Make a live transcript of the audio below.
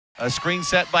A screen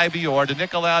set by Bior. De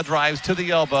Nicolau drives to the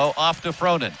elbow, off to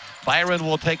Fronin. Byron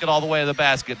will take it all the way to the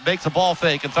basket, makes a ball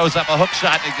fake and throws up a hook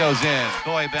shot and it goes in.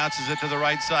 Coy bounces it to the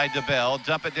right side to Bell,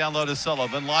 dump it down low to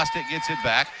Sullivan, lost it, gets it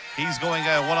back. He's going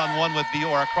one-on-one with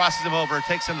Bior, crosses him over,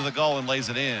 takes him to the goal and lays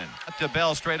it in. Up to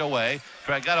Bell straight away,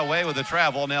 got away with the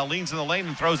travel, now leans in the lane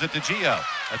and throws it to Gio.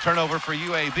 A turnover for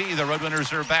UAB, the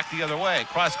Roadrunners are back the other way.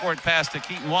 Cross-court pass to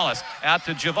Keaton Wallace, out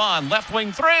to Javon, left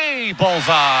wing three,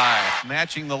 bullseye.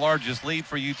 Matching the largest lead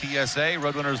for UTSA,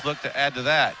 Roadrunners look to add to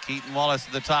that. Keaton Wallace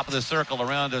at the top of the circle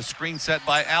around a screen set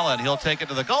by Allen. He'll take it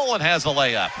to the goal and has a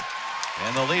layup.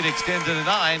 And the lead extends to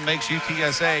 9, makes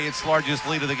UTSA its largest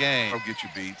lead of the game. I'll get you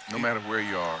beat, no matter where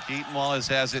you are. Keaton Wallace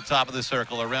has it top of the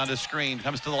circle, around a screen,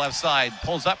 comes to the left side,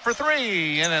 pulls up for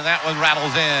 3, and then that one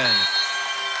rattles in.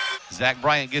 Zach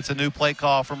Bryant gets a new play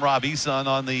call from Rob Eason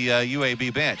on the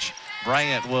UAB bench.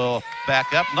 Bryant will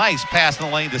back up. Nice pass in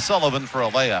the lane to Sullivan for a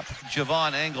layup.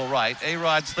 Javon angle right.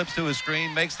 A-Rod slips to his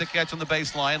screen, makes the catch on the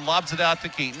baseline, lobs it out to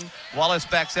Keaton. Wallace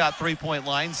backs out three-point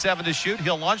line, 7 to shoot.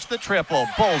 He'll launch the triple.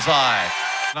 Bullseye.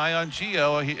 An eye on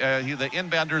Gio. The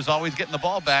inbounder's always getting the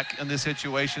ball back in this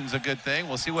situation is a good thing.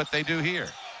 We'll see what they do here.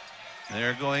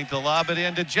 They're going to lob it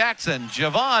into Jackson.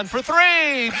 Javon for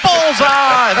 3.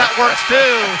 Bullseye. That works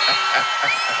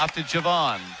too. Off to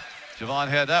Javon. Javon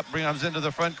head up, comes into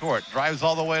the front court, drives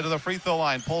all the way to the free throw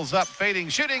line, pulls up, fading,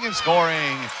 shooting, and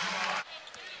scoring.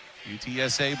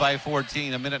 UTSA by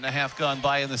 14, a minute and a half gone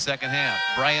by in the second half.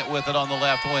 Bryant with it on the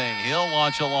left wing. He'll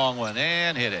launch a long one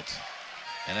and hit it.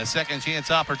 And a second chance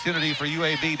opportunity for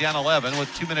UAB down 11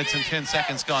 with 2 minutes and 10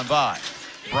 seconds gone by.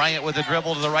 Bryant with a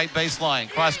dribble to the right baseline.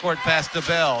 Cross-court pass to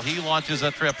Bell. He launches a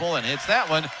triple and hits that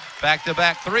one.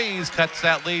 Back-to-back threes, cuts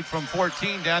that lead from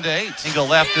 14 down to 8. Single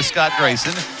left to Scott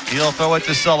Grayson. He'll throw it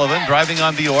to Sullivan, driving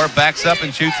on Bior, backs up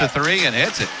and shoots a 3 and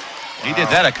hits it. Wow. He did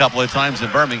that a couple of times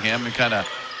in Birmingham and kind of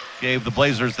gave the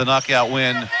Blazers the knockout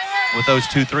win with those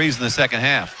 2 threes in the second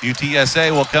half.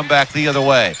 UTSA will come back the other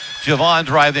way. Javon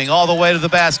driving all the way to the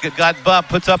basket, got bumped,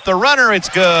 puts up the runner, it's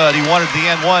good. He wanted the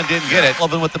N1, didn't get it.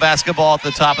 Sullivan with the basketball at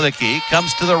the top of the key,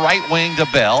 comes to the right wing to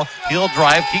Bell. He'll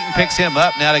drive, Keaton picks him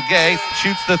up, now to Gay,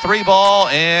 shoots the 3 ball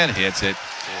and hits it.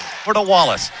 For to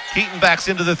Wallace, Keaton backs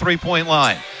into the 3-point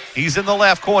line. He's in the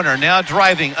left corner, now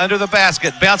driving under the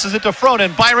basket, bounces it to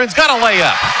Fronin. Byron's got a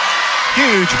layup.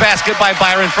 Huge basket by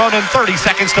Byron Fronin, 30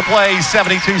 seconds to play,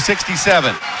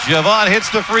 72-67. Javon hits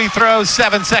the free throw,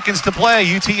 7 seconds to play.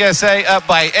 UTSA up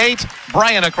by 8.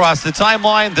 Bryant across the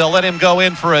timeline. They'll let him go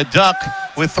in for a dunk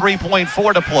with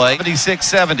 3.4 to play,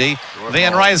 76-70.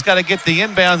 Van Rij's got to get the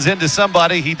inbounds into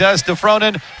somebody. He does to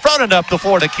Fronin. Fronin up the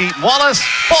floor to Keaton Wallace.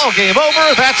 Ball game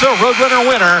over. That's a Roadrunner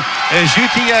winner as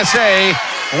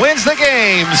UTSA wins the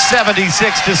game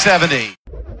 76-70.